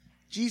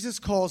Jesus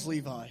calls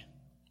Levi.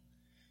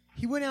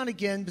 He went out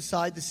again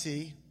beside the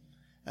sea,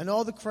 and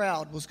all the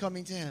crowd was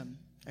coming to him,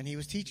 and he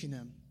was teaching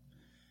them.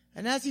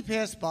 And as he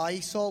passed by,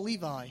 he saw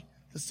Levi,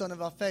 the son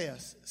of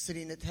Alphaeus,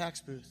 sitting at the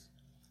tax booth.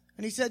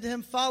 And he said to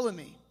him, "Follow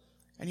me."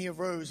 And he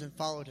arose and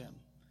followed him.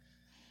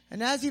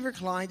 And as he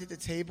reclined at the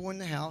table in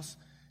the house,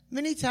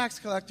 many tax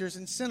collectors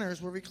and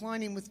sinners were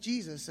reclining with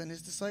Jesus and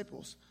his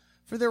disciples,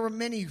 for there were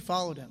many who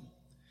followed him.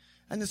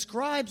 And the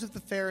scribes of the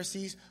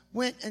Pharisees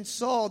went and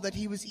saw that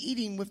he was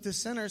eating with the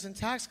sinners and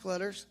tax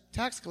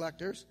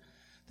collectors.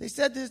 They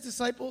said to his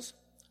disciples,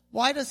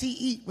 "Why does he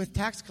eat with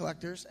tax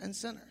collectors and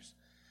sinners?"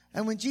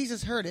 And when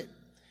Jesus heard it,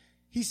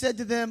 he said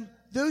to them,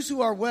 "Those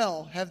who are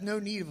well have no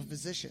need of a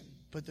physician,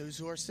 but those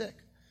who are sick.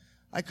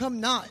 I come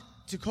not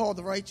to call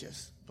the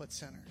righteous, but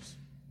sinners."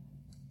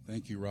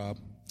 Thank you, Rob.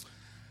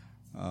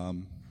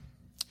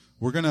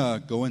 We're going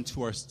to go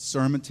into our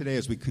sermon today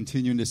as we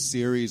continue in this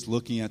series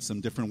looking at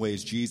some different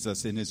ways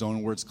Jesus, in his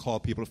own words,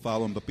 called people to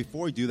follow him. But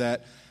before we do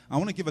that, I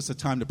want to give us a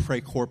time to pray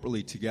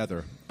corporately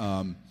together.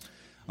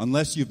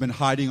 Unless you've been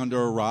hiding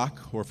under a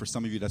rock, or for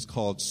some of you that's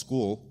called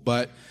school,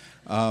 but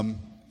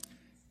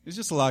there's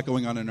just a lot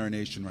going on in our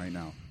nation right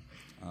now.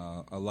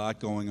 A lot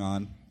going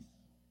on.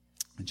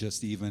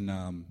 Just even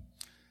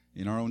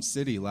in our own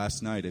city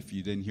last night, if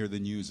you didn't hear the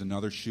news,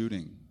 another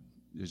shooting.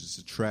 There's just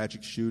a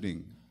tragic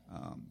shooting.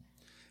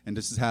 And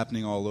this is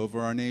happening all over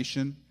our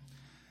nation.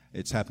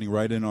 It's happening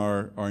right in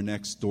our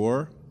next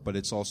door, but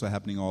it's also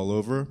happening all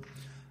over.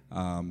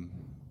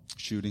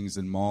 Shootings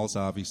in malls,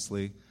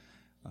 obviously.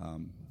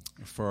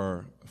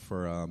 For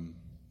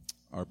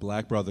our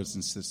black brothers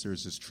and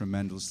sisters, it's a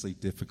tremendously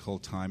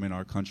difficult time in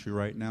our country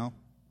right now.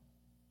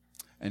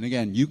 And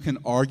again, you can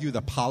argue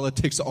the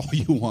politics all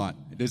you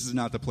want. This is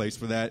not the place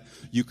for that.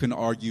 You can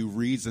argue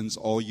reasons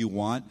all you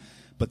want.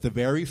 But the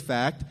very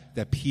fact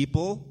that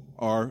people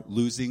are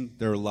losing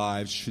their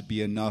lives should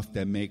be enough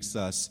that makes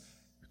us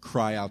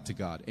cry out to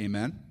God.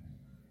 Amen?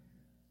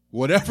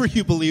 Whatever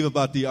you believe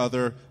about the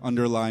other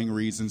underlying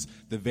reasons,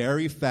 the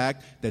very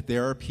fact that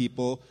there are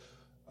people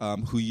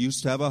who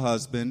used to have a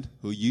husband,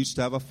 who used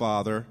to have a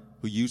father,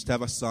 who used to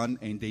have a son,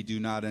 and they do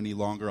not any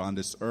longer on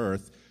this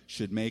earth,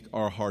 should make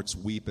our hearts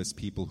weep as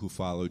people who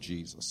follow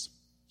Jesus.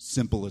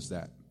 Simple as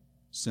that.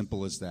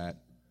 Simple as that.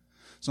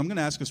 So I'm going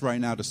to ask us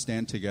right now to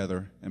stand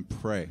together and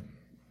pray.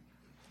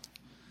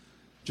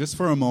 Just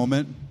for a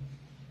moment.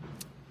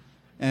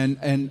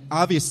 And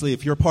obviously,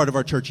 if you're part of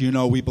our church, you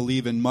know we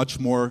believe in much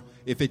more.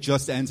 If it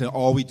just ends and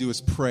all we do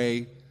is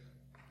pray,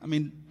 I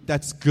mean,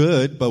 that's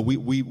good, but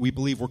we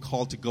believe we're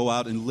called to go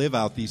out and live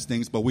out these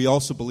things, but we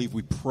also believe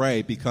we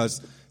pray because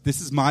this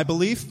is my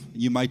belief.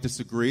 You might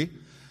disagree.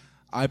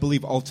 I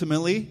believe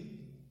ultimately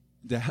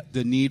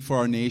the need for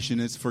our nation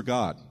is for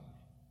God.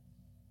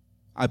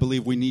 I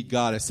believe we need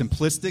God. As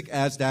simplistic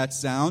as that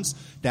sounds,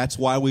 that's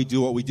why we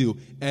do what we do.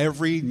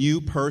 Every new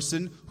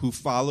person who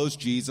follows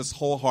Jesus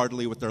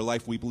wholeheartedly with their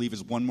life, we believe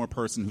is one more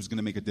person who's going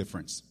to make a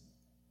difference.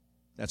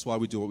 That's why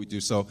we do what we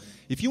do. So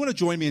if you want to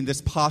join me in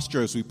this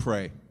posture as we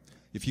pray,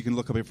 if you can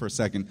look up here for a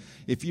second,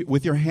 if you,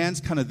 with your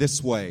hands kind of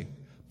this way,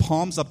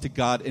 palms up to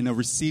God in a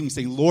receiving,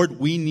 saying, "Lord,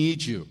 we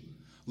need you.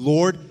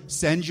 Lord,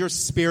 send your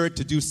Spirit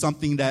to do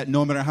something that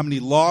no matter how many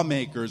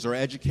lawmakers or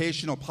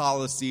educational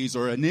policies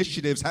or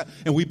initiatives,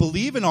 and we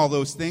believe in all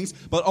those things,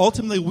 but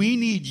ultimately we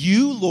need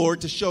you,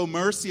 Lord, to show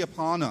mercy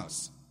upon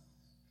us.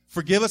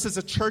 Forgive us as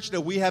a church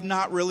that we have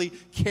not really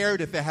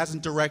cared if it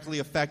hasn't directly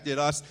affected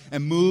us,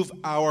 and move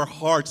our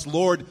hearts.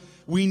 Lord,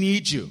 we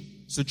need you."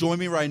 So join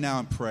me right now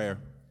in prayer.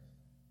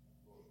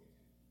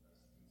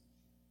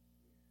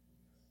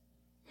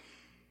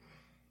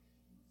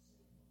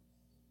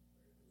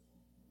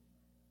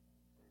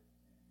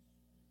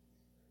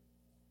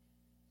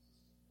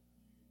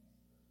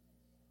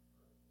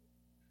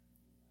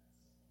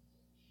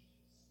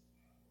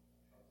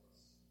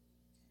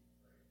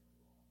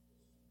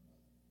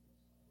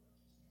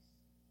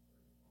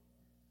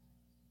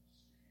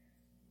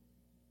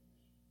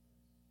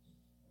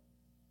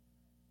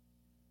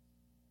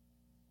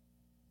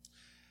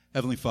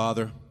 Heavenly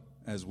Father,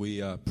 as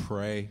we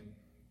pray,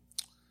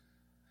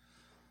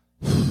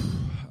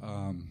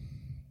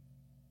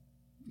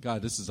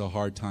 God, this is a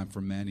hard time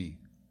for many.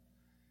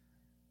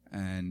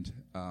 And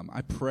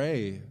I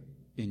pray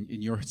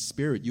in your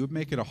Spirit, you would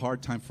make it a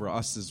hard time for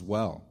us as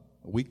well.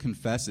 We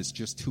confess it's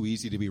just too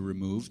easy to be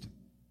removed.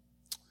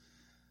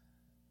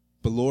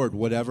 But Lord,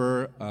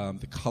 whatever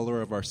the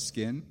color of our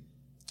skin,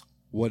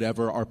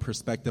 whatever our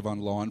perspective on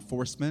law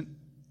enforcement,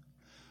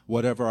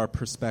 whatever our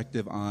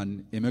perspective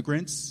on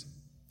immigrants,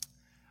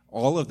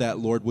 all of that,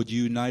 Lord, would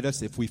you unite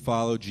us if we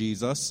follow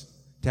Jesus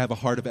to have a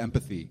heart of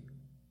empathy,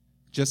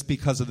 just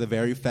because of the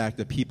very fact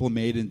that people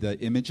made in the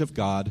image of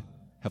God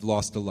have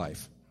lost a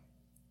life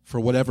for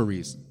whatever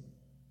reason.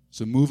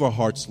 So move our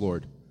hearts,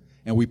 Lord.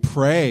 And we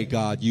pray,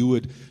 God, you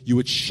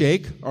would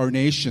shake our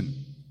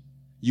nation.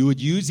 You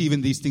would use even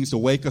these things to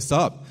wake us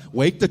up.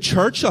 Wake the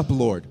church up,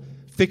 Lord.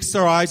 Fix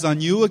our eyes on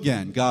you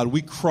again, God.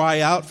 We cry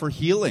out for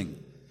healing.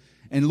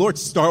 And Lord,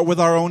 start with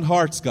our own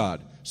hearts,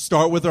 God.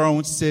 Start with our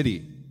own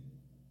city.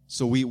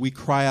 So we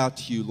cry out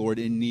to you, Lord,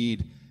 in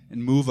need,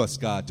 and move us,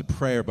 God, to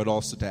prayer, but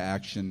also to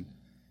action.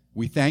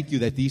 We thank you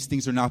that these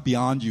things are not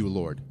beyond you,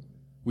 Lord.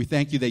 We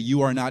thank you that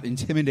you are not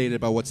intimidated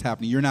by what's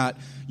happening. You're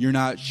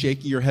not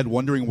shaking your head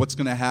wondering what's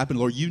going to happen.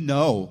 Lord, you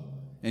know.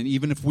 And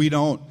even if we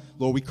don't,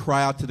 Lord, we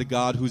cry out to the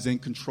God who's in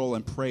control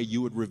and pray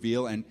you would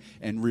reveal and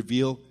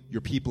reveal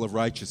your people of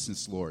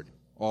righteousness, Lord,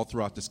 all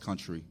throughout this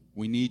country.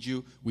 We need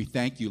you. We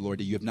thank you, Lord,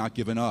 that you have not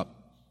given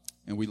up.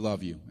 And we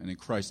love you. And in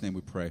Christ's name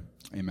we pray.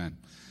 Amen.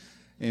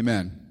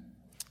 Amen.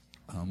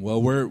 Well,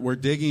 we're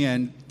digging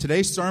in.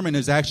 Today's sermon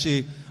is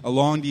actually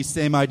along these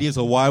same ideas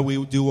of why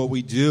we do what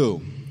we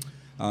do.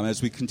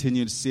 As we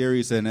continue the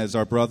series and as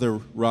our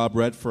brother Rob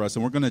read for us.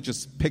 And we're going to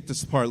just pick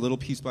this apart little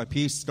piece by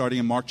piece, starting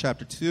in Mark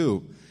chapter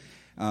 2,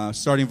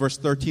 starting in verse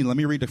 13. Let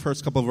me read the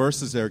first couple of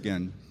verses there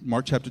again.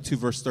 Mark chapter 2,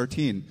 verse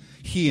 13.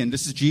 He, and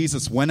this is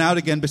Jesus, went out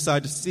again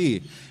beside the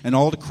sea, and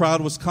all the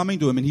crowd was coming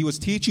to him, and he was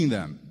teaching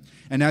them.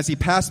 And as he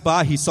passed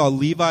by, he saw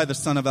Levi, the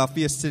son of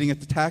Alphaeus, sitting at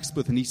the tax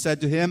booth, and he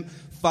said to him,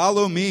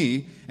 "Follow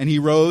me," and he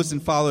rose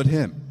and followed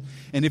him.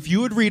 And if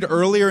you would read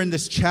earlier in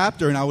this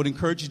chapter, and I would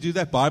encourage you to do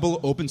that, Bible,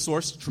 open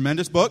source,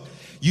 tremendous book,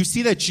 you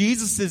see that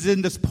Jesus is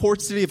in this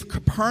port city of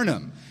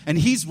Capernaum, and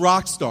he's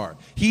rock star.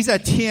 He's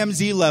at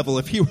TMZ level.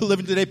 If he were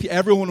living today,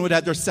 everyone would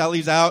have their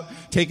cellies out,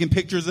 taking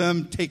pictures of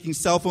him, taking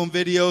cell phone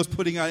videos,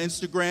 putting on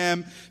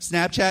Instagram,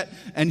 Snapchat,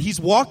 and he's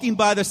walking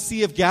by the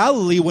Sea of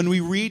Galilee when we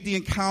read the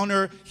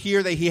encounter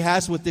here that he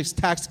has with this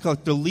tax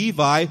collector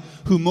Levi,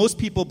 who most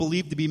people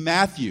believe to be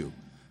Matthew.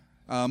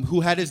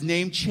 Who had his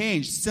name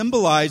changed,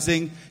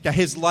 symbolizing that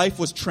his life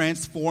was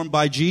transformed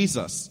by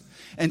Jesus.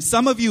 And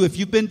some of you, if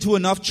you've been to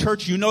enough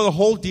church, you know the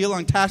whole deal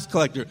on tax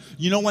collector.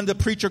 You know when the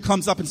preacher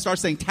comes up and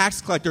starts saying tax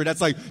collector,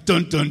 that's like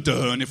dun dun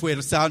dun, if we had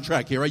a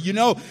soundtrack here, right? You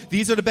know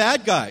these are the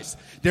bad guys.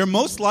 They're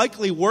most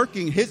likely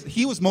working,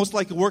 he was most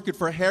likely working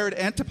for Herod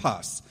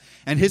Antipas.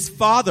 And his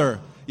father,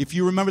 if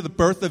you remember the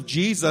birth of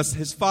Jesus,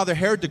 his father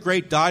Herod the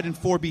Great died in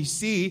 4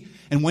 BC.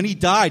 And when he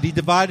died, he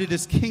divided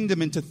his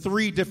kingdom into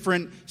 3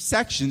 different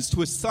sections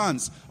to his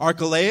sons,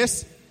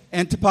 Archelaus,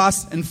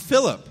 Antipas, and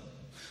Philip.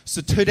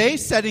 So today,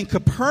 set in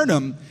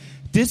Capernaum,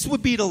 this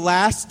would be the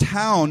last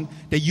town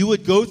that you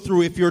would go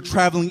through if you're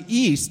traveling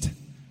east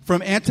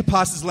from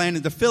Antipas's land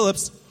into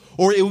Philip's,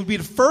 or it would be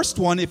the first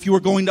one if you were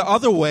going the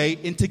other way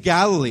into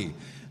Galilee.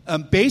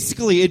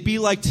 Basically, it'd be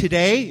like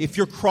today, if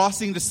you're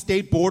crossing the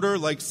state border,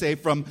 like say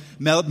from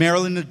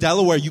Maryland to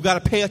Delaware, you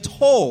got to pay a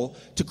toll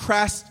to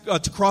cross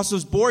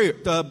those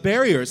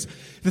barriers.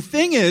 The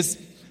thing is,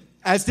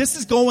 as this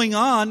is going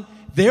on,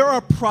 there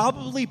are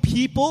probably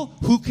people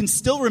who can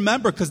still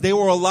remember, because they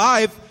were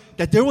alive,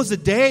 that there was a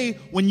day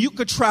when you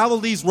could travel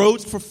these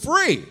roads for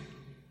free.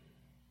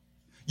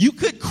 You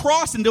could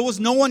cross and there was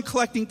no one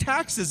collecting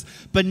taxes.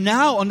 But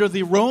now, under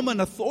the Roman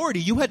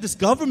authority, you had this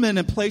government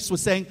in place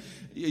was saying,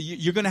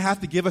 you're going to have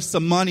to give us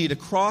some money to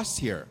cross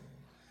here.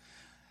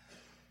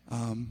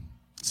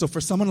 So for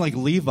someone like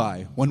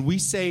Levi, when we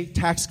say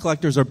tax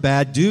collectors are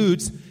bad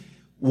dudes,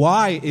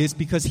 why is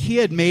because he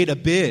had made a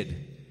bid.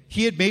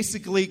 He had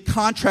basically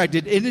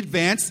contracted in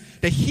advance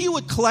that he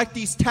would collect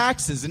these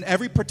taxes, and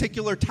every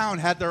particular town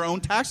had their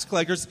own tax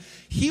collectors.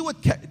 He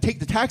would take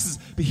the taxes,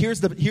 but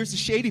here's the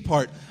shady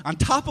part. On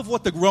top of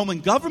what the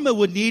Roman government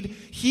would need,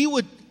 he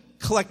would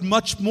collect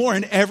much more,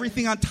 and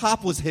everything on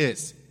top was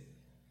his.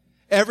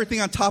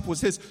 Everything on top was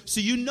his.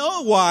 So you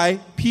know why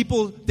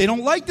people, they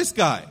don't like this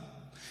guy.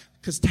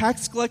 Because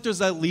tax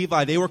collectors like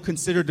Levi, they were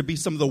considered to be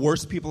some of the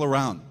worst people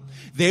around.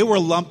 They were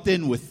lumped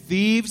in with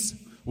thieves,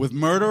 with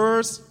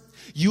murderers.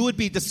 You would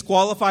be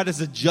disqualified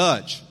as a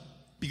judge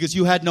because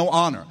you had no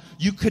honor.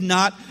 You could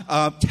not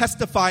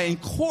testify in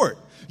court.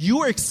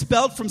 You were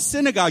expelled from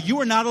synagogue. You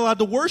were not allowed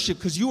to worship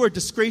because you were a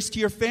disgrace to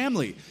your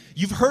family.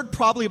 You've heard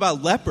probably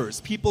about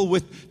lepers, people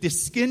with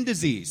this skin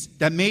disease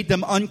that made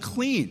them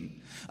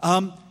unclean.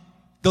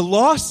 The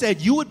law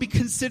said you would be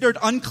considered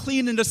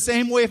unclean in the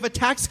same way if a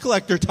tax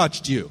collector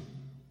touched you.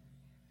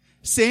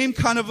 Same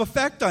kind of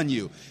effect on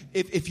you.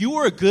 If you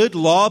were a good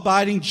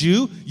law-abiding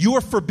Jew, you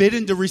were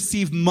forbidden to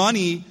receive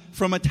money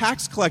from a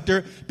tax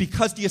collector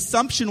because the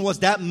assumption was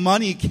that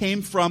money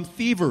came from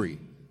thievery.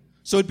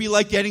 So it'd be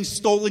like getting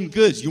stolen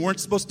goods. You weren't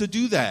supposed to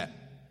do that.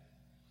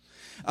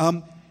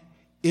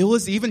 It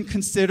was even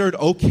considered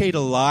okay to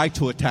lie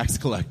to a tax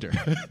collector.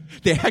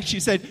 They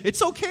actually said,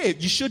 it's okay.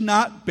 You should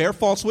not bear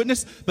false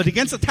witness, but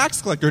against a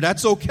tax collector,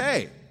 that's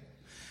okay.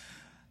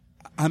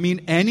 I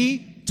mean,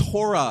 any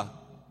Torah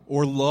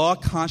or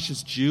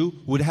law-conscious Jew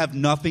would have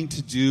nothing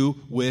to do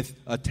with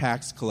a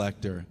tax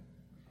collector.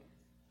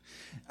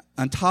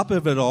 On top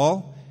of it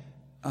all,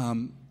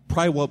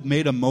 probably what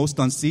made them most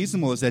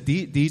unseasonable is that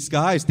these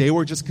guys, they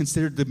were just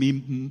considered to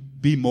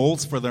be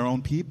moles for their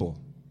own people,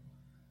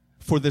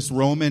 for this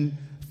Roman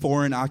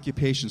foreign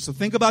occupation. So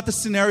think about the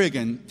scenario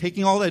again,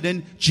 taking all that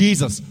in.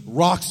 Jesus,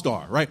 rock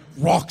star, right?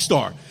 Rock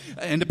star.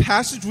 And the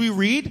passage we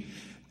read,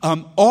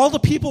 all the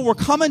people were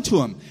coming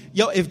to him.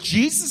 If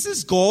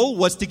Jesus' goal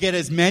was to get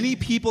as many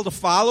people to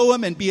follow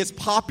him and be as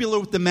popular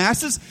with the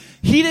masses,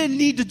 he didn't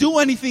need to do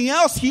anything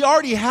else. He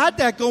already had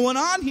that going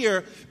on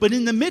here. But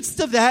in the midst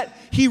of that,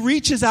 he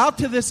reaches out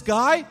to this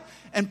guy,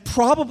 and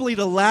probably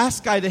the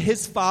last guy that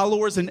his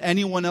followers and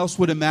anyone else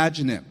would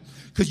imagine him.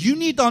 Because you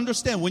need to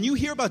understand, when you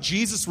hear about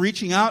Jesus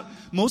reaching out,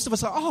 most of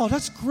us are, oh,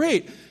 that's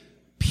great.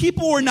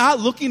 People were not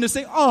looking to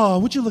say, oh,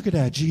 would you look at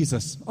that,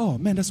 Jesus? Oh,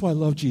 man, that's why I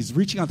love Jesus.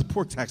 Reaching out to the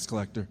poor tax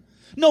collector.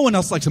 No one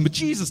else likes him, but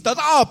Jesus does.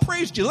 Oh,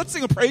 praise you. Let's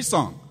sing a praise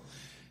song.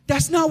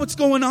 That's not what's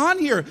going on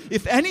here.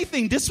 If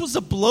anything, this was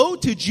a blow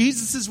to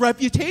Jesus'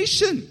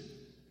 reputation.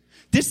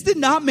 This did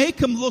not make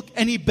him look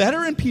any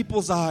better in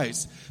people's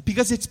eyes,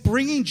 because it's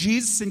bringing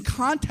Jesus in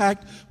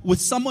contact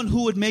with someone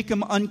who would make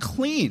him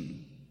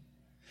unclean.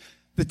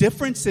 The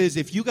difference is,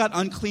 if you got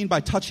unclean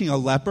by touching a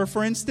leper,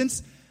 for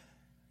instance,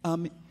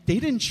 they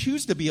didn't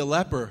choose to be a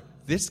leper.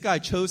 This guy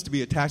chose to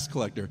be a tax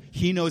collector.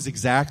 He knows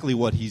exactly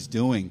what he's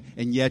doing,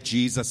 and yet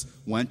Jesus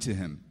went to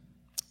him.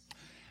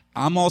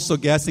 I'm also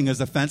guessing,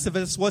 as offensive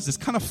as this was, it's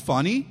kind of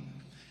funny,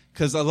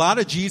 because a lot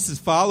of Jesus'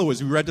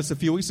 followers, we read this a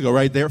few weeks ago,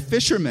 right? They're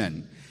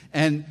fishermen.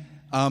 And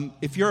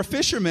if you're a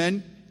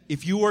fisherman,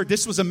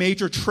 this was a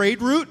major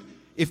trade route,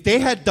 if they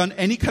had done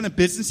any kind of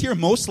business here,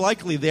 most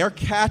likely their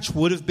catch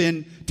would have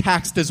been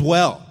taxed as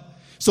well.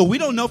 So we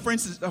don't know, for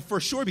instance, for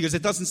sure, because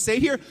it doesn't say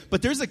here,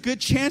 but there's a good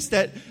chance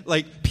that,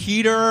 like,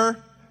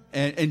 Peter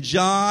and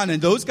John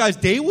and those guys,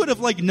 they would have,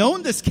 like,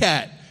 known this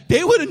cat.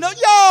 They would have known,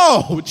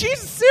 yo,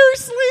 Jesus,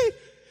 seriously?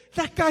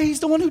 That guy, he's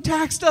the one who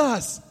taxed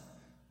us.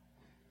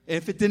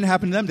 If it didn't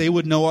happen to them, they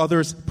would know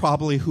others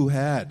probably who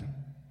had.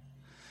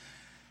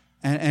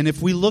 And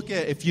if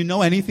you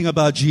know anything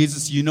about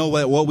Jesus, you know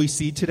what we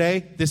see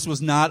today, this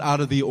was not out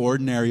of the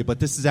ordinary, but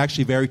this is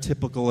actually very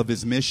typical of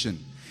his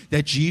mission.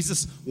 That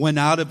Jesus went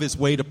out of his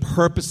way to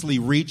purposely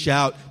reach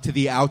out to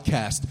the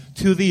outcast,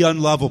 to the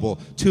unlovable,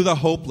 to the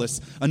hopeless.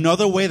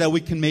 Another way that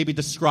we can maybe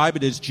describe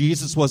it is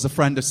Jesus was a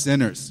friend of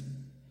sinners.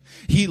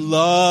 He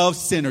loves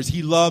sinners.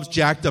 He loves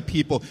jacked up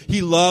people.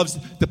 He loves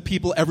the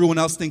people everyone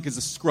else thinks is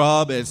a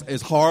scrub,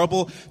 is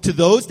horrible. To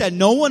those that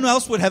no one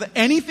else would have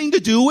anything to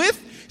do with,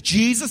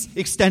 Jesus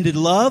extended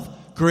love,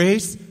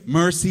 grace,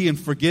 mercy, and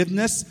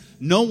forgiveness.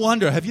 No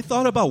wonder. Have you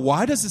thought about,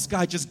 why does this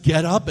guy just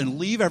get up and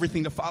leave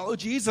everything to follow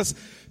Jesus?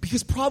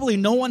 Because probably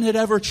no one had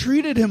ever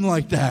treated him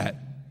like that.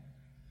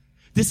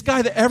 This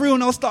guy that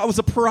everyone else thought was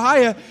a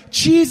pariah,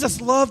 Jesus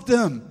loved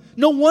him.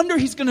 No wonder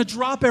he's going to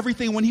drop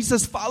everything when he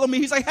says, follow me.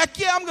 He's like, heck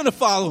yeah, I'm going to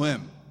follow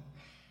him.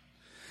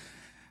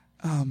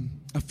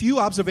 A few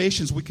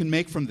observations we can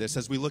make from this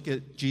as we look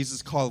at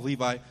Jesus' call of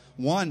Levi.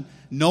 One,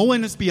 no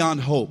one is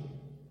beyond hope.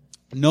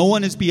 No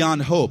one is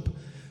beyond hope.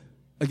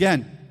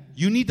 Again,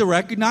 you need to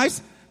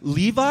recognize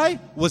Levi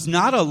was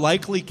not a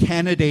likely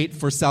candidate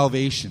for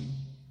salvation.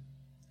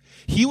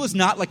 He was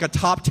not like a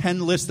top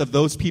 10 list of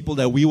those people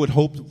that we would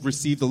hope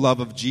receive the love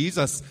of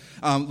Jesus,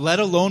 let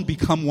alone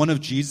become one of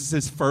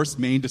Jesus' first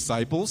main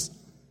disciples.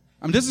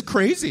 I mean, this is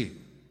crazy.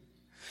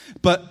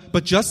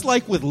 But just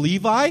like with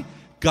Levi,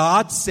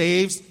 God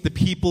saves the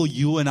people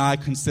you and I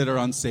consider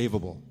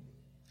unsavable.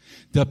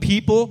 The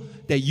people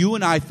that you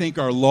and I think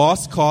are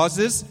lost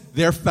causes,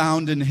 they're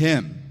found in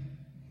him.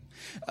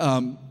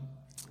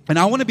 And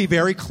I want to be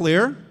very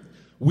clear.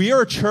 We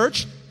are a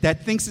church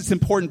that thinks it's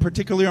important,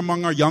 particularly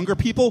among our younger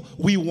people.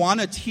 We want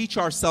to teach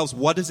ourselves,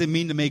 what does it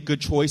mean to make good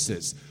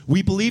choices?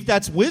 We believe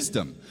that's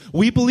wisdom.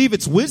 We believe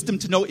it's wisdom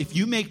to know if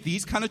you make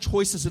these kind of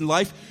choices in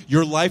life,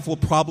 your life will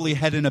probably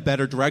head in a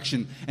better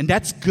direction. And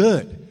that's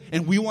good.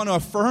 And we want to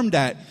affirm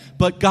that.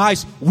 But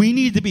guys, we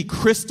need to be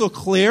crystal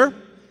clear.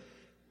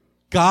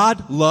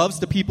 God loves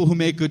the people who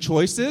make good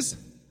choices,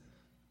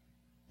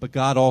 but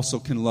God also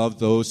can love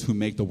those who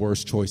make the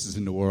worst choices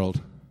in the world.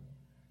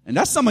 And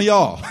that's some of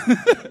y'all.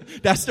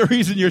 That's the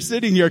reason you're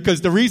sitting here, because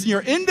the reason you're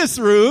in this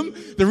room,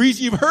 the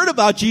reason you've heard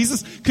about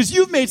Jesus, because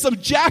you've made some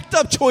jacked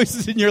up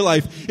choices in your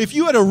life. If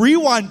you had a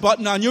rewind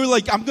button on, you're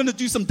like, I'm going to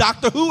do some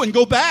Doctor Who and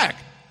go back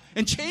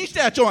and change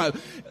that joint.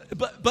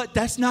 But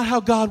that's not how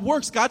God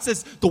works. God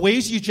says, the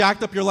ways you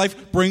jacked up your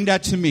life, bring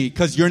that to me,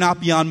 because you're not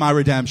beyond my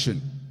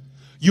redemption.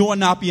 You are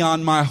not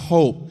beyond my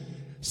hope.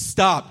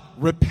 Stop.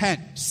 Repent.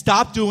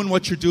 Stop doing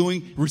what you're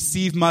doing.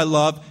 Receive my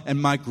love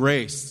and my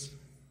grace.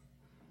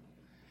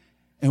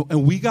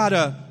 And we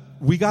gotta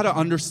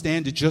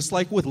understand that just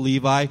like with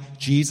Levi,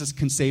 Jesus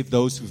can save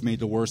those who've made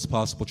the worst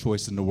possible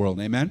choice in the world.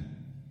 Amen?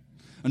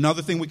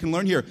 Another thing we can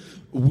learn here,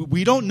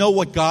 we don't know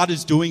what God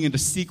is doing in the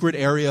secret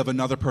area of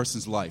another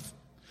person's life.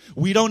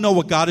 We don't know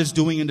what God is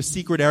doing in the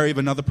secret area of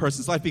another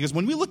person's life, because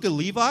when we look at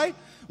Levi,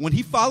 when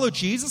he followed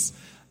Jesus,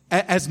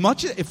 as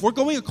much as, if we're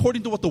going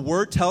according to what the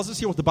Word tells us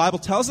here, what the Bible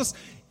tells us,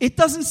 it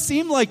doesn't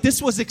seem like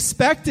this was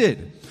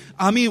expected.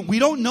 I mean, we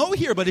don't know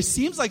here, but it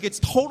seems like it's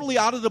totally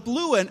out of the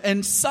blue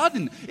and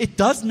sudden. It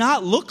does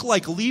not look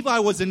like Levi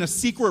was in a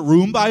secret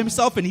room by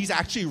himself and he's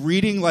actually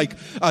reading like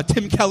a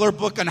Tim Keller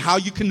book on how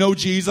you can know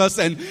Jesus.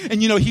 And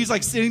he's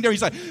like sitting there.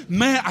 He's like,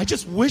 man, I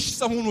just wish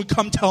someone would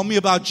come tell me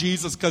about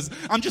Jesus because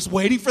I'm just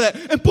waiting for that.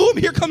 And boom,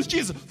 here comes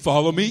Jesus.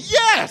 Follow me.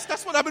 Yes,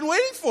 that's what I've been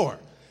waiting for.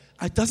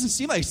 It doesn't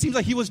seem like, it seems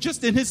like he was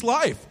just in his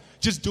life,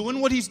 just doing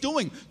what he's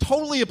doing,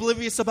 totally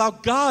oblivious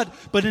about God.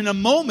 But in a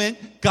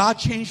moment, God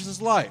changes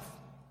his life.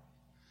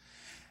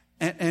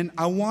 And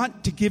I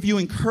want to give you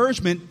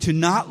encouragement to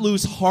not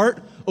lose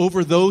heart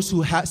over those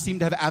who seem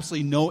to have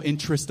absolutely no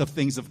interest of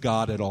things of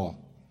God at all.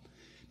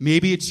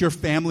 Maybe it's your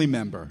family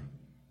member.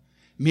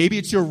 Maybe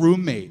it's your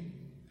roommate.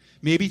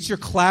 Maybe it's your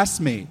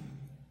classmate.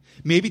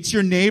 Maybe it's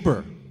your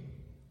neighbor.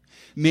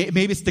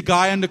 Maybe it's the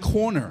guy on the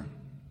corner.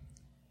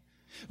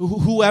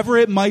 Whoever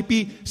it might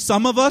be,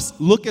 some of us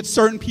look at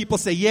certain people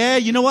and say, yeah,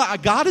 you know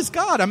what? God is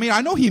God. I mean,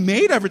 I know he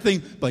made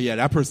everything, but yeah,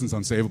 that person's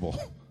unsavable.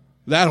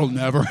 That'll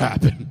never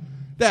happen.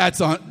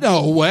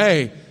 No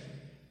way.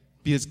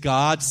 Because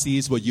God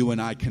sees what you and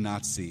I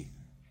cannot see.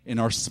 In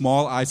our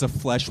small eyes of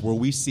flesh where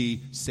we see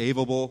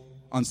savable,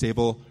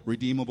 unsavable,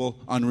 redeemable,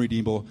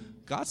 unredeemable,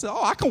 God said,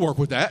 I can work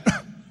with that.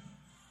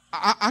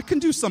 I can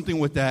do something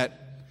with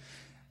that.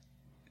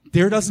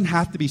 There doesn't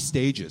have to be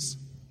stages.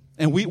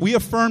 And we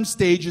affirm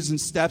stages and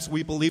steps.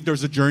 We believe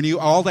there's a journey,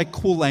 all that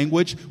cool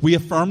language. We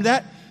affirm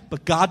that.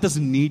 But God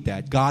doesn't need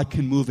that. God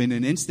can move in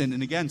an instant.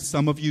 And again,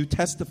 some of you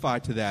testify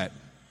to that.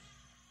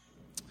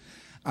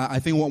 I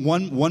think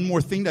one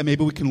more thing that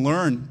maybe we can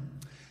learn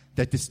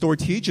that this story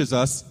teaches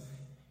us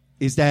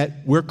is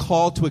that we're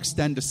called to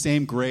extend the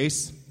same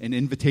grace and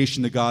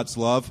invitation to God's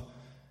love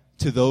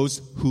to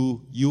those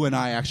who you and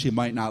I actually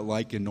might not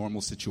like in normal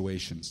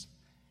situations.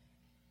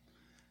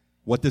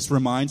 What this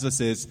reminds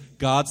us is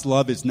God's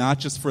love is not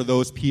just for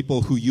those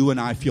people who you and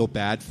I feel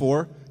bad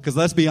for. Because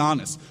let's be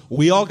honest,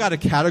 we all got a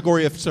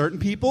category of certain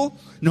people,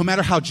 no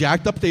matter how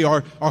jacked up they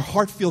are, our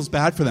heart feels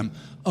bad for them.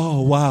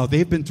 Oh, wow,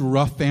 they've been through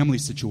rough family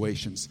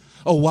situations.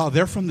 Oh, wow,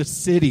 they're from the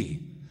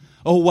city.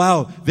 Oh,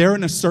 wow, they're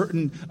in a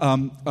certain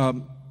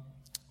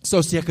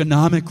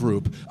socioeconomic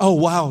group. Oh,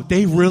 wow,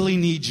 they really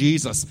need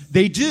Jesus.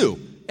 They do,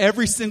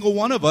 every single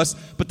one of us.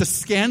 But the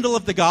scandal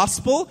of the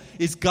gospel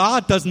is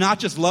God does not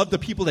just love the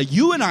people that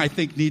you and I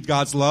think need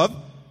God's love.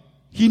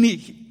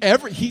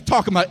 He's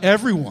talking about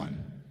everyone.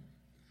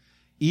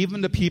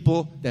 Even the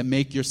people that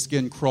make your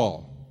skin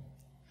crawl.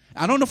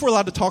 I don't know if we're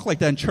allowed to talk like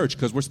that in church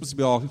because we're supposed to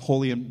be all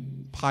holy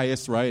and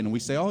pious, right? And we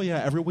say, oh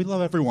yeah, we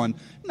love everyone.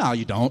 No,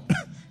 you don't.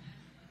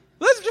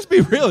 Let's just be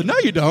real. No,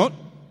 you don't.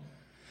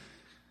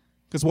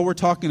 Because what we're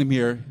talking about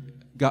here,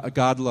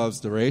 God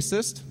loves the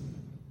racist.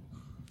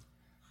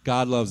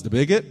 God loves the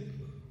bigot.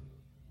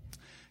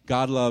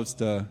 God loves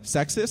the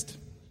sexist.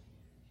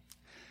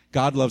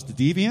 God loves the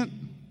deviant.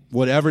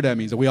 Whatever that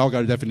means. We all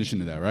got a definition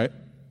of that, right?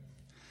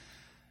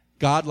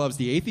 God loves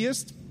the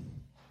atheist.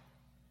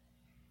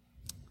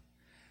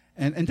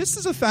 And this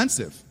is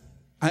offensive.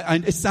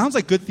 It sounds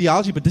like good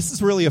theology, but this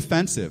is really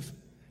offensive.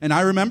 And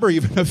I remember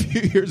even a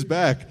few years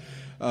back,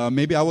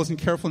 maybe I wasn't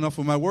careful enough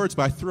with my words,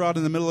 but I threw out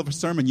in the middle of a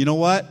sermon, you know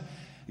what?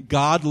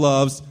 God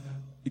loves,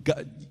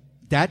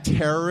 that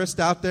terrorist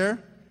out there,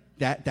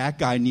 that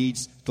guy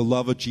needs the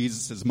love of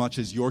Jesus as much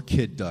as your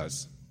kid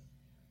does.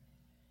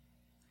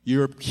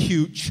 You're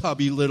cute,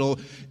 chubby little,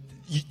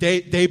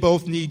 they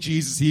both need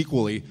Jesus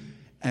equally.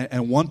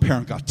 And one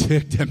parent got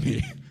ticked at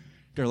me.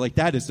 They're like,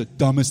 that is the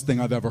dumbest thing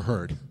I've ever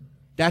heard.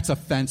 That's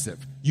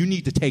offensive. You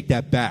need to take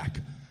that back.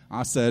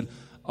 I said,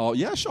 oh,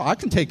 yeah, sure, I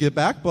can take it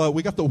back, but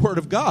we got the Word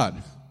of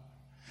God.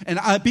 And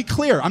be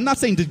clear, I'm not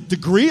saying the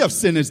degree of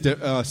sin is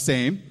the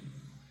same.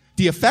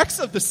 The effects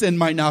of the sin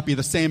might not be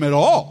the same at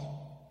all.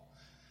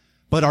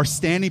 But our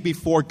standing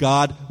before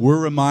God, we're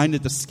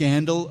reminded the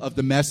scandal of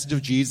the message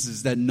of Jesus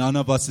is that none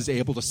of us is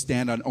able to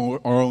stand on our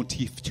own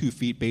 2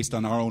 feet based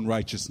on our own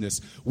righteousness.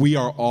 We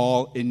are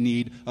all in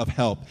need of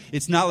help.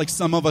 It's not like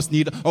some of us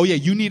need, oh yeah,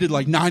 you needed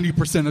like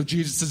 90% of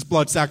Jesus'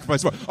 blood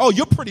sacrifice. Oh,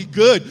 you're pretty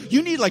good.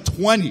 You need like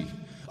 20.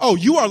 Oh,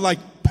 you are like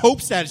Pope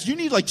status. You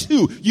need like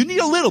 2. You need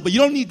a little, but you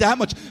don't need that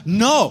much.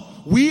 No,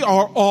 we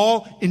are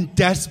all in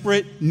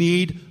desperate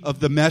need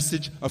of the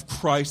message of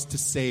Christ to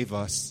save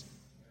us.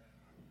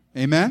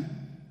 Amen?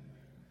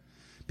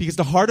 Because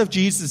the heart of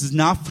Jesus is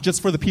not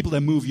just for the people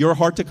that move your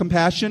heart to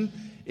compassion.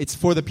 It's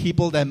for the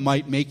people that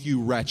might make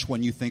you retch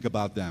when you think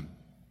about them.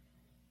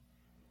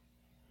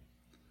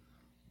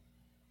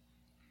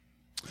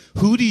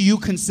 Who do you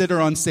consider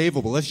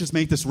unsavable? Let's just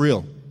make this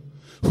real.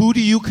 Who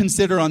do you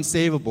consider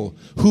unsavable?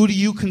 Who do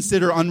you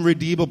consider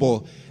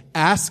unredeemable?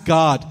 Ask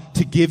God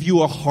to give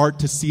you a heart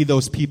to see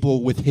those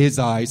people with His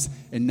eyes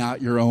and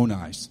not your own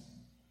eyes.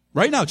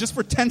 Right now, just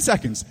for 10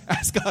 seconds,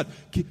 ask God,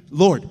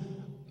 Lord,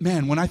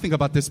 man, when I think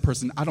about this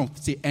person, I don't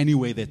see any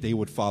way that they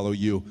would follow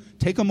you.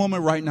 Take a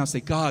moment right now, say,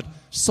 God,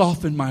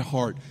 soften my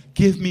heart.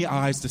 Give me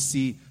eyes to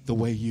see the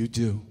way you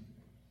do.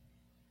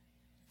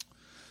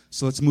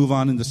 So let's move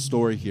on in the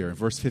story here.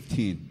 Verse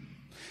 15.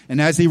 And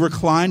as he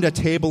reclined at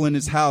table in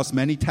his house,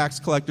 many tax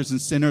collectors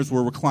and sinners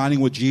were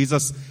reclining with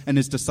Jesus and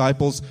his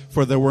disciples,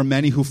 for there were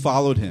many who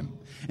followed him.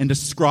 And the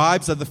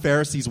scribes of the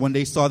Pharisees, when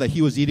they saw that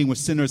he was eating with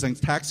sinners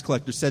and tax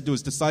collectors, said to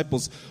his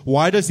disciples,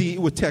 "Why does he eat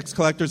with tax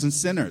collectors and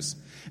sinners?"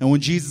 And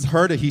when Jesus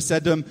heard it, he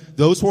said to them,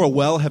 "Those who are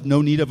well have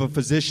no need of a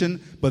physician,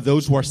 but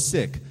those who are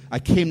sick. I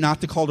came not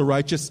to call the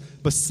righteous,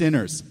 but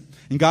sinners."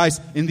 And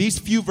guys, in these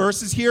few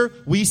verses here,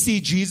 we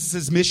see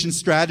Jesus' mission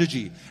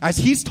strategy. As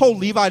he's told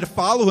Levi to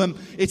follow him,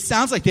 it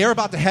sounds like they're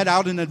about to head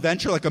out on an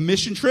adventure, like a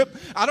mission trip.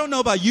 I don't know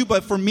about you,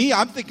 but for me,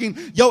 I'm thinking,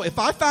 if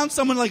I found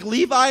someone like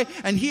Levi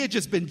and he had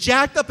just been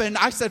jacked up and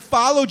I said,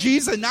 follow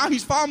Jesus, and now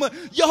he's following me,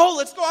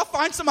 let's go out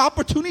find some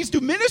opportunities to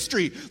do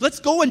ministry. Let's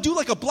go and do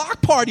like a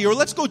block party, or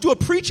let's go do a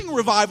preaching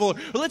revival,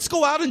 or let's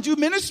go out and do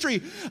ministry.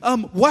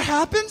 What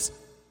happens?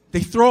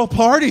 They throw a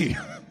party.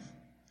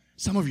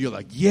 Some of you are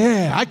like,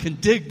 yeah, I can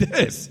dig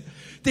this.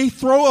 They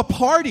throw a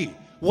party.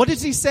 What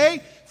does he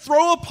say?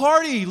 Throw a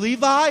party,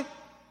 Levi.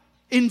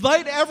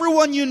 Invite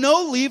everyone you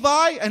know,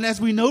 Levi. And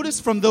as we notice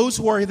from those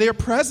who are there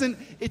present,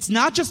 it's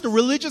not just the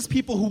religious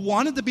people who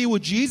wanted to be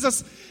with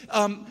Jesus,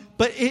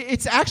 but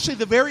it's actually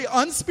the very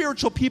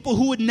unspiritual people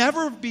who would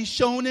never be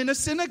shown in a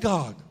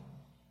synagogue.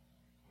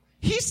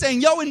 He's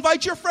saying,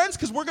 invite your friends,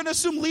 because we're going to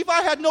assume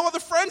Levi had no other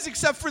friends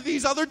except for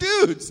these other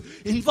dudes.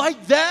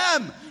 Invite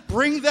them.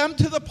 Bring them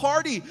to the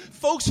party.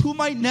 Folks who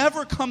might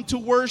never come to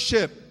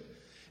worship.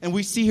 And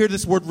we see here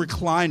this word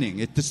reclining.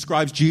 It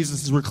describes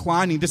Jesus as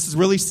reclining. This is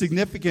really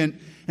significant,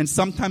 and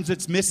sometimes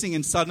it's missing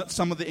in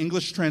some of the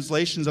English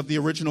translations of the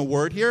original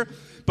word here.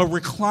 But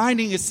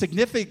reclining is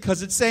significant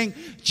because it's saying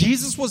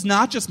Jesus was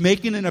not just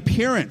making an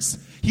appearance.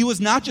 He was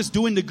not just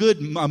doing the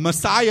good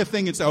Messiah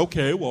thing and say,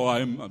 okay, well,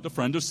 I'm the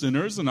friend of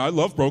sinners and I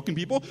love broken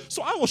people,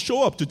 so I will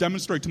show up to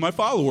demonstrate to my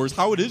followers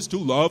how it is to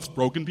love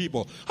broken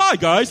people. Hi,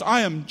 guys,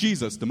 I am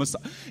Jesus, the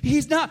Messiah.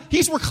 He's not.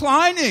 He's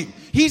reclining.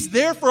 He's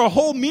there for a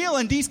whole meal,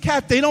 and these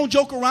cats, they don't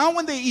joke around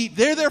when they eat.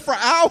 They're there for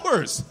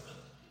hours.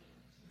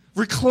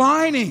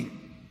 Reclining.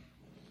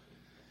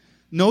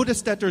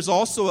 Notice that there's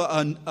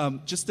also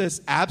just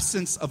this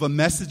absence of a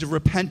message of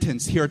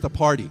repentance here at the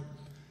party.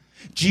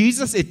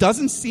 Jesus, it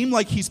doesn't seem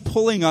like he's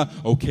pulling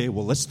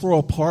let's throw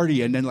a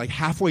party, and then like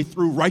halfway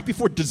through, right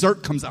before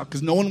dessert comes out,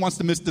 because no one wants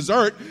to miss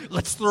dessert,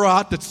 let's throw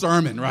out the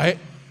sermon, right?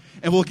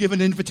 And we'll give an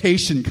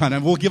invitation,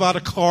 we'll give out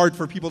a card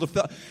for people to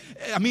fill.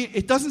 I mean,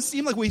 it doesn't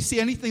seem like we see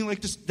anything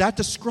like that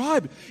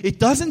described. It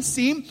doesn't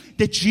seem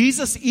that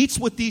Jesus eats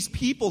with these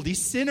people,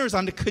 these sinners,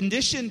 on the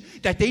condition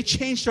that they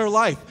change their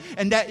life.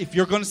 And that if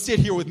you're going to sit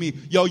here with me,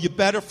 you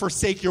better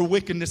forsake your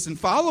wickedness and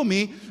follow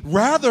me.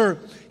 Rather,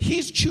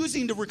 he's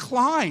choosing to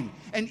recline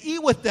and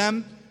eat with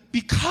them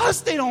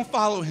because they don't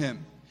follow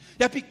him.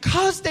 That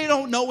because they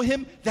don't know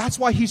him, that's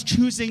why he's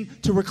choosing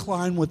to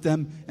recline with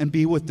them and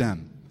be with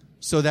them,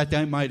 so that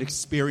they might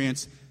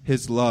experience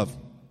his love.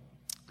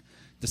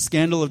 The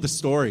scandal of the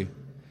story,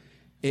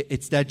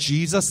 it's that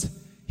Jesus,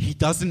 he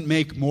doesn't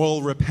make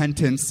moral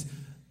repentance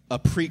a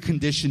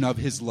precondition of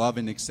his love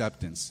and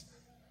acceptance.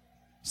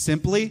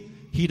 Simply,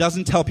 he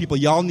doesn't tell people,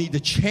 y'all need to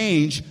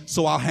change,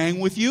 so I'll hang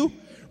with you.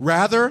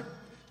 Rather,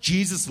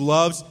 Jesus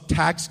loves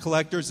tax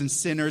collectors and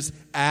sinners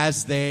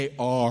as they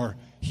are.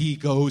 He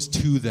goes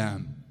to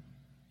them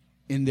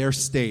in their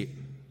state.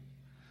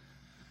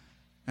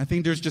 I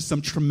think there's just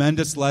some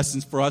tremendous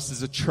lessons for us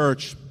as a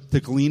church to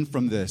glean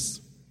from this.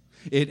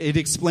 It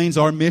explains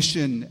our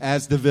mission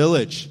as the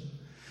Village.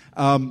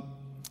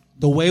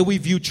 The way we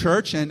view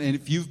church, and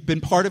if you've been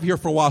part of here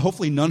for a while,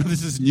 hopefully none of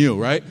this is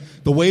new, right?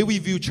 The way we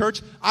view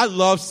church, I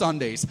love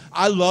Sundays.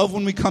 I love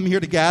when we come here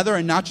to gather,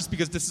 and not just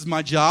because this is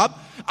my job.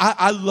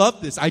 I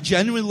love this. I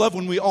genuinely love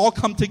when we all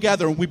come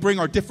together and we bring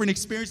our different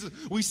experiences.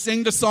 We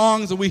sing the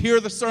songs and we hear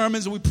the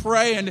sermons and we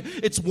pray, and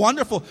it's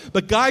wonderful.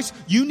 But guys,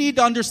 you need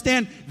to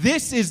understand,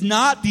 this is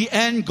not the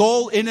end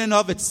goal in and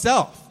of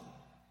itself.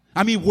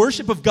 I mean,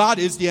 worship of God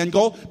is the end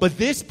goal, but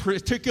this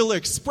particular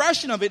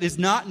expression of it is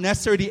not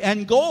necessarily the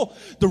end goal.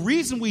 The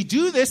reason we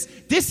do this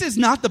is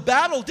not the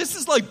battle. This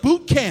is like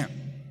boot camp.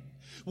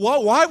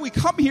 Why we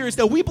come here is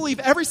that we believe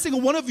every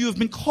single one of you have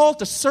been called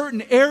to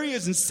certain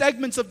areas and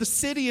segments of the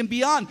city and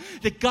beyond.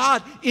 That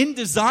God, in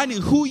designing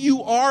who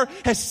you are,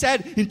 has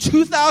said in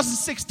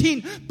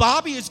 2016,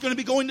 Bobby is going to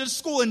be going to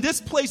school in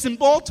this place in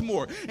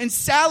Baltimore. And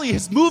Sally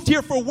has moved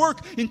here for work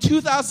in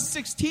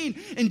 2016.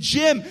 And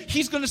Jim,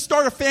 he's going to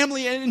start a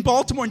family in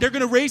Baltimore, and they're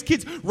going to raise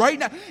kids right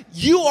now.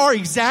 You are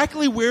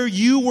exactly where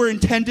you were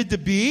intended to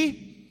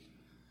be.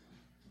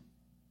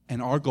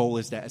 And our goal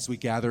is that as we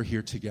gather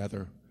here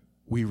together,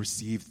 we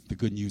receive the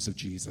good news of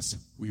Jesus.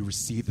 We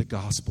receive the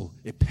gospel.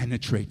 It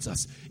penetrates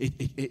us.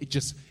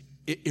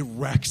 It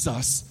wrecks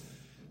us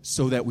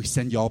so that we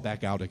send y'all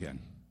back out again.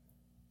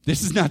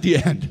 This is not the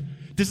end.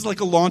 This is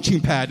like a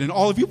launching pad, and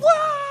all of you,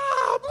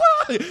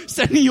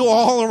 sending you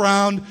all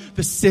around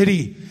the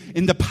city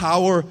in the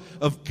power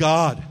of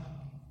God.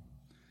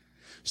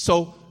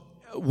 So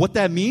what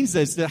that means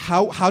is that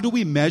how do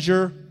we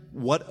measure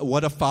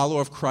what a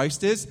follower of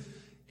Christ is?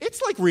 It's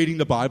like reading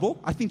the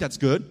Bible. I think that's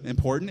good,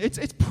 important.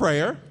 It's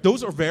prayer.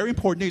 Those are very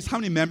important things. How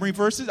many memory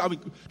verses? I mean,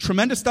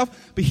 tremendous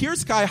stuff. But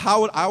here's, Guy,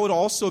 how I would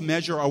also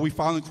measure, are we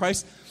following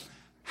Christ?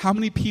 How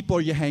many people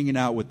are you hanging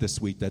out with this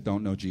week that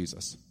don't know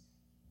Jesus?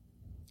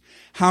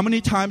 How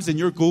many times in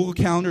your Google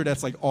Calendar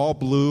that's like all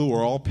blue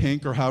or all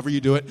pink or however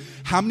you do it,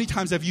 how many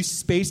times have you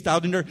spaced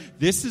out in there?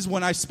 This is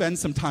when I spend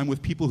some time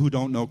with people who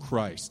don't know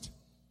Christ.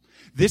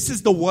 This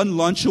is the one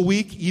lunch a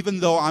week,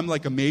 even though I'm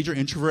like a major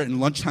introvert and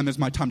lunchtime is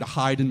my time to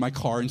hide in my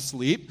car and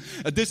sleep.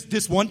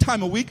 This one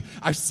time a week,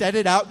 I've set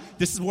it out.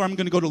 This is where I'm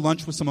going to go to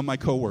lunch with some of my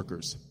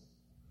coworkers.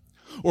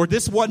 Or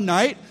this one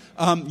night,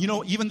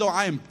 even though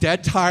I am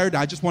dead tired,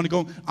 I just want to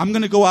go, I'm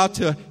going to go out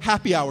to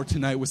happy hour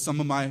tonight with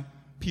some of my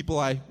people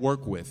I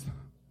work with.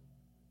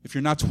 If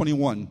you're not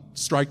 21,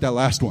 strike that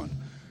last one.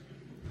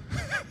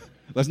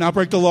 Let's not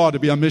break the law to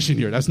be on mission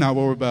here. That's not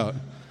what we're about.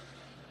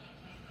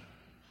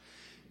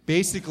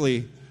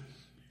 Basically,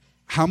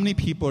 how many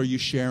people are you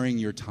sharing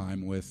your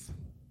time with?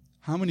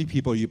 How many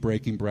people are you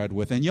breaking bread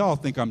with? And y'all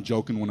think I'm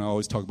joking when I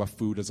always talk about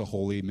food as a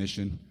holy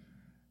mission.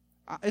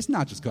 It's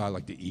not just God I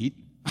like to eat.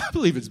 I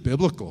believe it's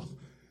biblical.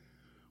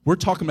 We're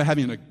talking about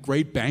having a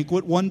great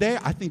banquet one day.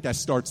 I think that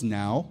starts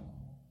now.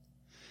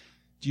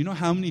 Do you know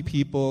how many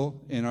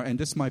people and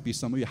this might be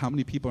some of you, how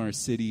many people in our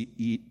city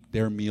eat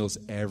their meals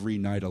every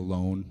night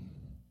alone?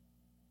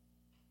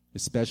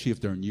 Especially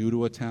if they're new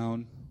to a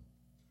town.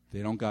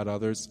 They don't got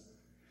others.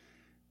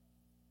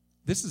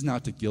 This is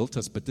not to guilt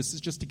us, but this is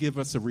just to give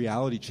us a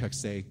reality check.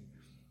 Say,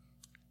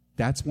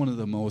 that's one of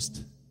the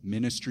most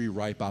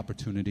ministry-ripe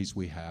opportunities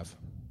we have.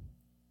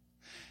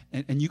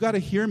 And you got to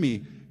hear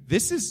me.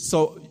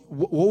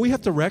 What we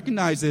have to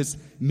recognize is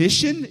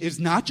mission is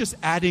not just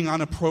adding on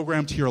a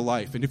program to your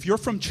life. And if you're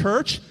from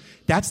church,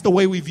 that's the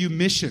way we view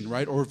mission,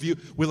 right?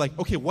 We're like,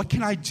 okay, what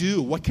can I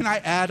do? What can I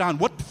add on?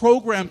 What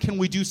program can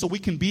we do so we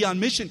can be on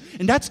mission?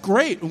 And that's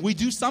great. And we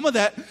do some of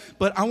that.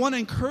 But I want to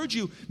encourage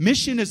you,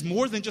 mission is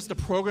more than just a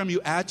program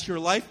you add to your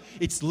life.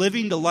 It's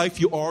living the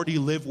life you already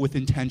live with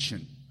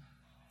intention.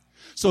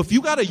 So if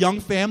you got a young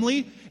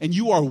family and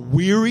you are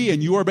weary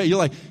and you're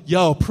like,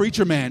 yo,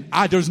 preacher man,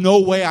 there's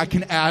no way I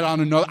can add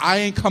on another. I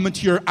ain't coming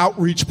to your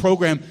outreach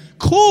program.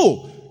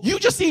 Cool. You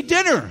just eat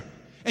dinner.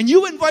 And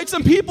you invite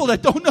some people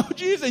that don't know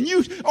Jesus, and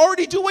you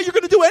already do what you're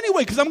going to do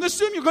anyway, because I'm going to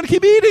assume you're going to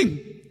keep eating.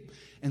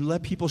 And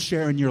let people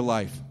share in your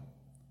life.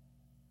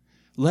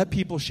 Let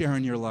people share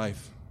in your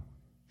life.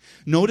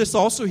 Notice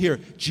also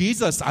here,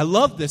 Jesus, I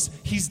love this.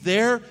 He's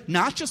there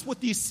not just with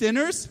these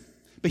sinners,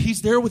 but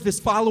he's there with his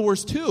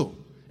followers too.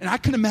 And I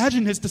can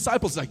imagine his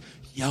disciples like,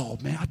 yo,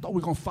 man, I thought we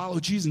were going to follow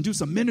Jesus and do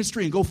some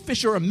ministry and go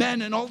fisher of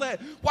men and all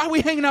that. Why are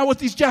we hanging out with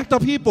these jacked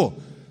up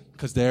people?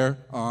 Because they're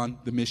on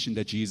the mission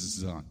that Jesus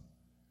is on.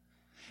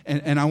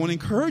 And I want to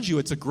encourage you,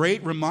 it's a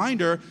great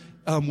reminder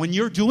when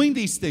you're doing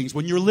these things,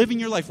 when you're living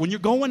your life, when you're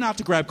going out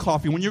to grab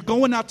coffee, when you're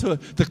going out to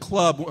the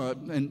club,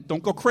 and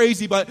don't go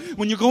crazy, but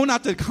when you're going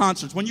out to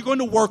concerts, when you're going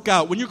to work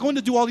out, when you're going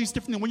to do all these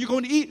different things, when you're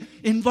going to eat,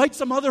 invite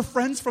some other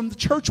friends from the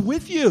church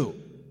with you.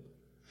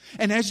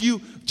 And as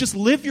you just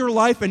live your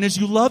life and as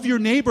you love your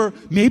neighbor,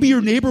 maybe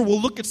your neighbor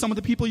will look at some of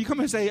the people you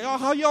come and say, oh,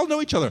 how y'all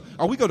know each other?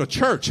 Oh, we go to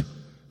church.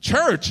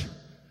 Church?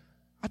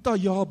 I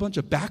thought y'all a bunch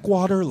of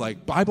backwater,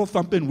 like Bible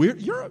thumping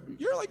weird. You're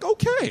like,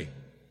 okay,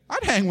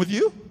 I'd hang with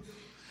you.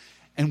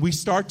 And we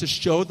start to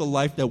show the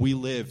life that we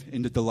live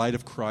in the delight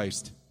of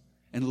Christ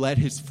and let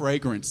his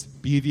fragrance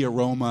be the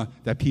aroma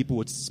that people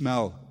would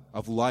smell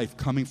of life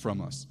coming from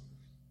us.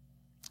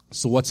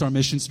 So what's our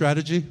mission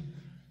strategy?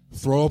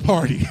 Throw a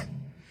party.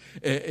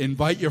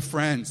 Invite your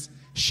friends.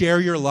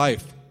 Share your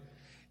life.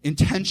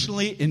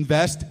 Intentionally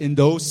invest in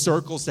those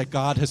circles that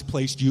God has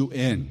placed you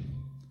in.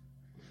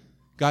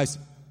 Guys,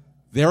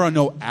 there are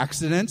no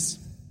accidents.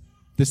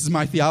 This is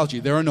my theology.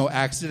 There are no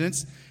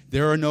accidents.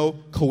 There are no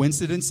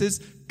coincidences.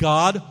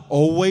 God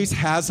always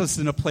has us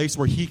in a place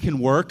where he can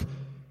work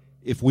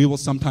if we will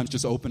sometimes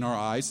just open our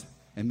eyes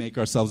and make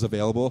ourselves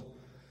available.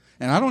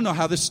 And I don't know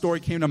how this story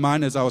came to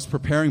mind as I was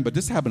preparing, but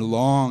this happened a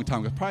long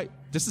time ago.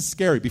 This is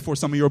scary, before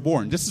some of you were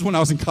born. This is when I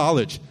was in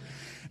college.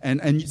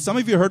 And some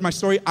of you heard my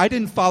story. I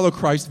didn't follow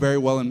Christ very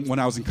well when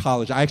I was in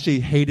college. I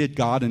actually hated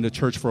God and the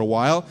church for a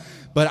while.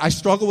 But I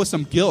struggled with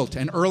some guilt.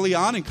 And early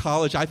on in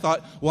college, I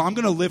thought, well, I'm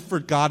going to live for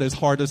God as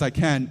hard as I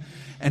can.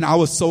 And I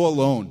was so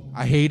alone.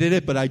 I hated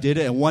it, but I did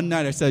it. And one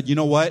night I said, you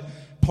know what?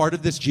 Part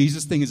of this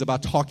Jesus thing is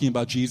about talking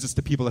about Jesus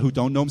to people who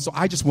don't know him. So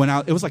I just went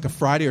out. It was like a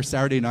Friday or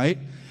Saturday night.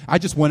 I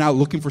just went out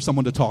looking for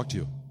someone to talk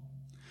to.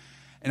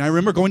 And I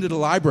remember going to the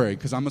library,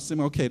 because I'm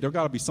assuming, okay, there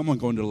got to be someone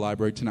going to the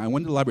library tonight. I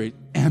went to the library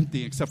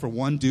empty except for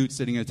one dude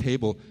sitting at a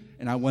table.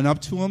 And I went up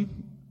to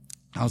him.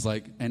 I was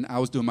like, and I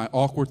was doing my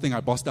awkward thing.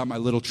 I bust out my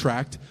little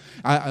tract.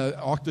 I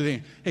awkward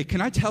thing. Hey, can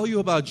I tell you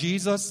about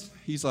Jesus?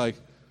 He's like,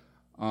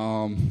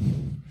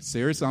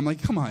 seriously? I'm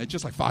like, come on, it's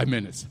just like 5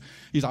 minutes.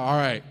 He's like, all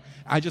right.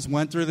 I just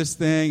went through this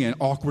thing and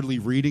awkwardly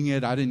reading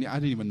it. I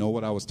didn't even know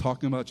what I was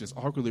talking about, just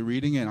awkwardly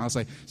reading it. And I was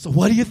like, so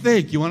what do you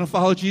think? You want to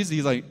follow Jesus?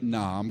 He's like,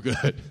 nah, I'm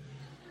good.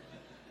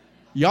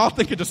 Y'all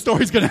thinking the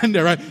story's going to end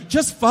there, right?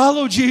 Just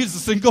follow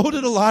Jesus and go to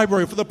the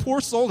library for the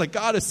poor soul that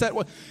God has set.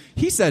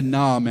 He said,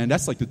 nah, man,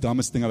 that's like the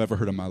dumbest thing I've ever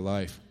heard in my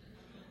life.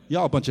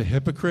 Y'all a bunch of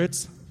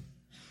hypocrites.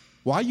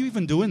 Why are you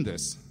even doing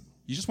this?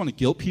 You just want to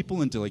guilt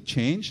people into like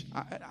change?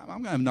 I'm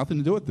going to have nothing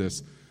to do with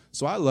this.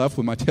 So I left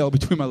with my tail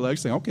between my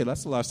legs saying, okay,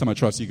 that's the last time I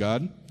trust you,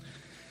 God.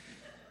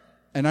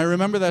 And I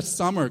remember that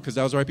summer, because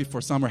that was right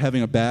before summer,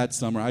 having a bad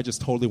summer. I just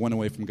totally went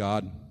away from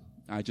God.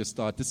 I just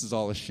thought, this is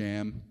all a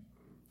sham,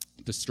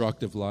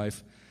 destructive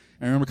life.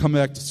 And I remember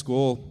coming back to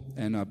school,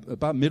 and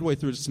about midway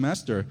through the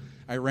semester,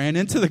 I ran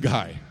into the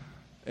guy.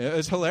 It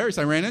was hilarious.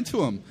 I ran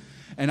into him.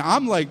 And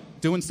I'm like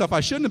doing stuff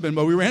I shouldn't have been,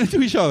 but we ran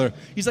into each other.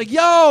 He's like,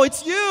 yo,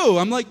 it's you.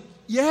 I'm like,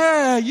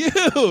 yeah,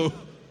 you.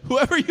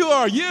 Whoever you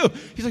are, you.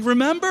 He's like,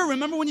 remember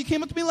when you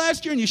came up to me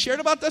last year and you shared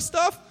about that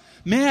stuff?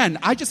 Man,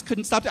 I just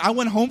couldn't stop. I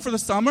went home for the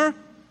summer,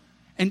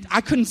 and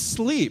I couldn't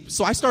sleep.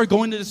 So I started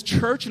going to this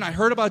church, and I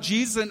heard about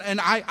Jesus, and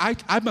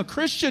I'm a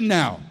Christian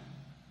now.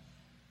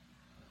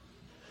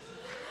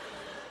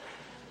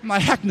 I'm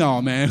like, heck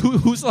no, man.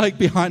 Who's like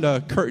behind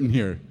a curtain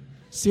here?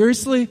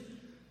 Seriously?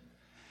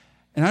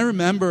 And I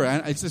remember,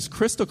 and it's as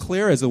crystal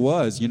clear as it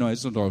was,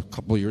 it's a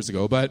couple of years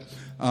ago, but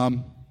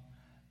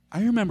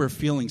I remember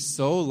feeling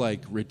so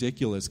like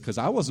ridiculous because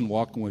I wasn't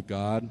walking with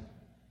God.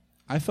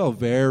 I felt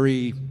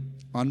very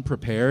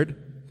unprepared.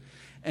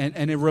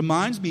 And it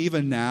reminds me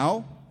even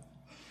now,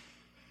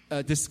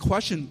 this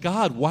question,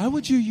 God, why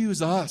would you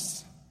use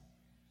us?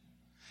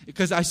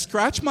 Because I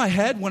scratch my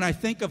head when I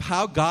think of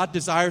how God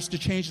desires to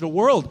change the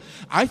world.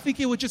 I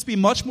think it would just be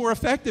much more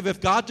effective if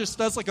God just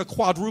does like a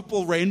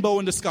quadruple rainbow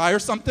in the sky or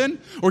something,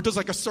 or does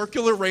like a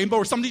circular rainbow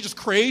or something just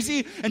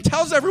crazy and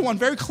tells everyone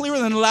very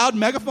clearly in a loud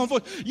megaphone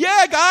voice,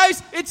 yeah,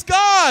 guys, it's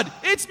God.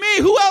 It's me.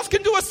 Who else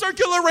can do a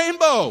circular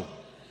rainbow?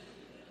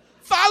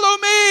 Follow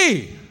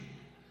me.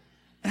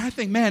 And I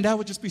think, man, that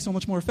would just be so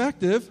much more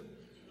effective.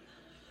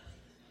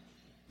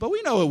 But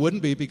we know it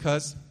wouldn't be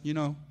because,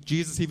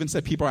 Jesus even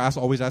said people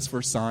always ask for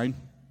a sign.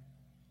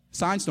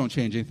 Signs don't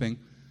change anything.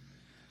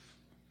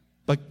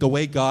 But the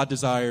way God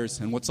desires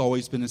and what's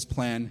always been his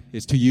plan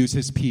is to use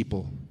his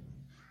people,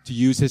 to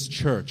use his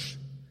church,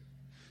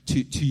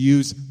 to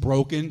use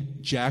broken,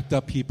 jacked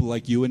up people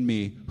like you and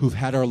me who've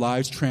had our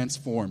lives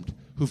transformed,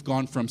 who've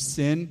gone from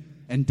sin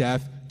and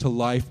death to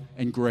life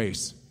and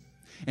grace.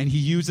 And he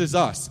uses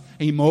us,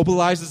 and he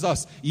mobilizes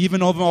us,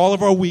 even over all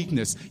of our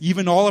weakness,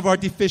 even all of our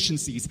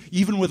deficiencies,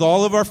 even with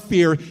all of our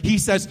fear. He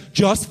says,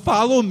 just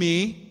follow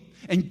me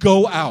and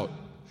go out.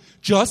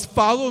 Just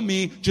follow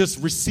me, just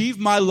receive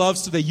my love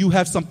so that you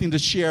have something to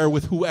share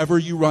with whoever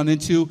you run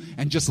into,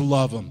 and just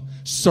love them,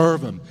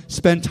 serve them,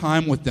 spend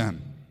time with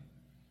them.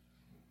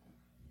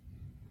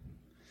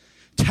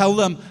 Tell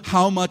them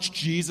how much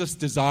Jesus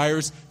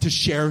desires to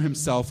share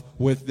himself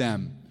with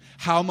them.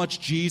 How much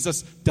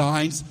Jesus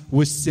dines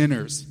with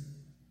sinners.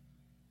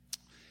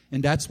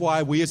 And that's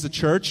why we as a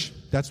church,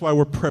 that's why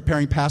we're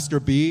preparing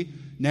Pastor B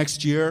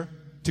next year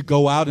to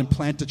go out and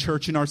plant a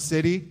church in our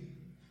city.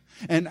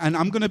 And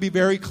I'm going to be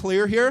very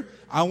clear here.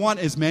 I want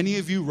as many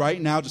of you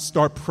right now to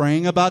start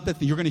praying about that.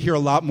 You're going to hear a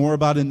lot more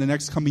about it in the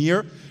next coming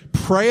year.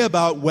 Pray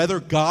about whether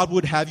God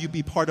would have you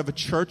be part of a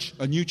church,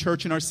 a new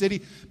church in our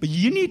city. But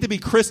you need to be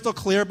crystal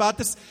clear about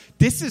this.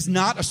 This is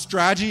not a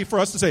strategy for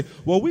us to say,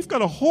 well, we've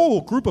got a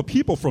whole group of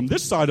people from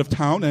this side of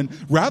town, and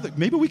rather,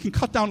 maybe we can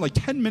cut down like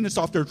 10 minutes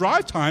off their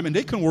drive time, and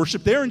they can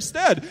worship there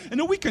instead. And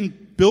then we can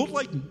build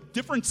like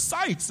different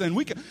sites, and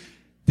we can...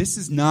 This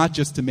is not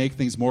just to make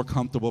things more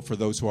comfortable for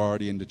those who are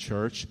already in the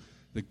church.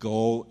 The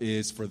goal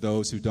is for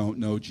those who don't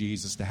know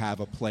Jesus to have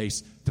a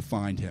place to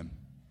find him.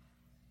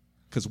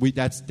 Because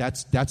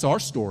that's our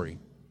story.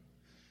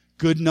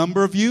 Good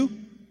number of you,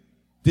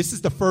 this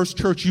is the first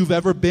church you've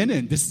ever been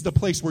in. This is the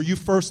place where you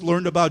first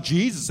learned about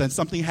Jesus and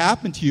something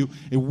happened to you.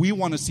 And we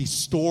want to see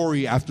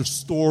story after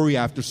story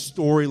after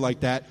story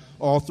like that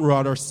all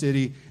throughout our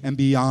city and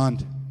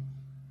beyond.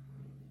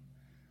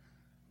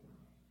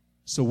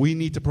 So we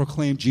need to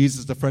proclaim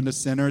Jesus, the friend of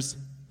sinners.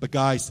 But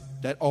guys,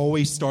 that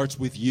always starts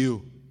with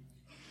you.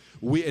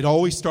 It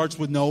always starts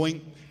with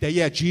knowing that,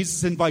 yeah,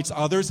 Jesus invites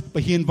others,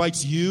 but he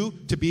invites you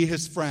to be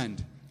his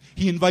friend.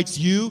 He invites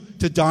you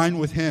to dine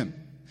with him.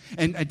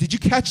 And did you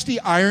catch the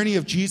irony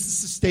of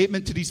Jesus'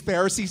 statement to these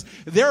Pharisees?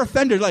 They're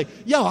offended, like,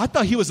 yo, I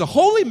thought he was a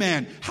holy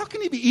man. How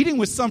can he be eating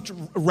with some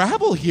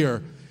rabble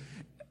here?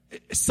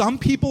 Some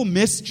people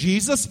miss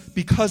Jesus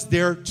because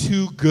they're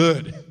too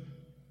good.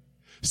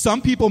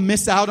 Some people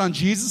miss out on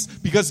Jesus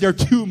because they're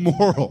too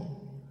moral.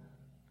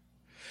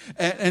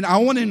 And I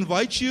want to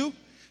invite you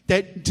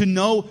to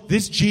know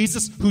this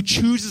Jesus who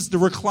chooses to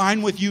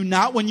recline with you,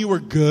 not when you are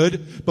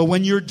good, but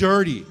when you're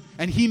dirty.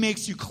 And he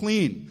makes you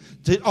clean.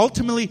 That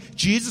ultimately,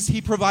 Jesus,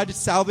 he provided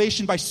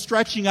salvation by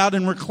stretching out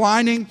and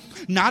reclining,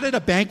 not at a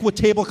banquet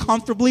table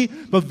comfortably,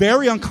 but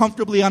very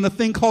uncomfortably on a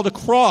thing called a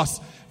cross.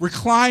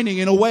 Reclining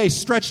in a way,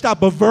 stretched out,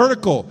 but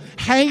vertical.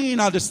 Hanging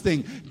on this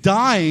thing.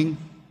 Dying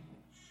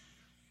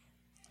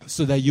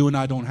so that you and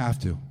I don't have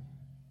to.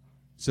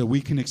 So we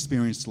can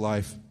experience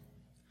life.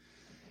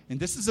 And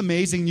this is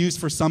amazing news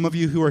for some of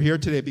you who are here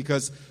today,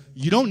 because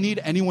you don't need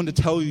anyone to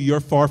tell you you're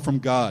far from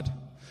God.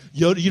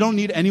 You don't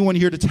need anyone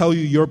here to tell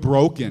you you're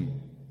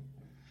broken.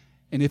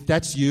 And if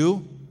that's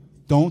you,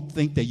 don't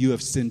think that you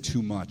have sinned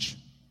too much.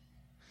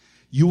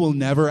 You will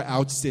never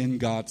out-sin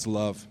God's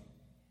love.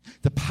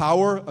 The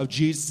power of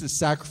Jesus'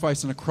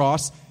 sacrifice on the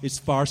cross is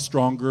far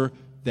stronger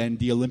than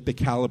the Olympic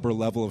caliber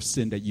level of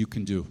sin that you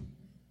can do.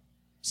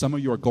 Some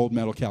of you are gold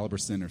medal caliber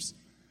sinners.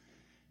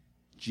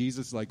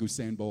 Jesus, like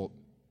Usain Bolt,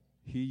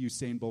 he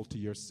Usain Bolt to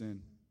your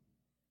sin.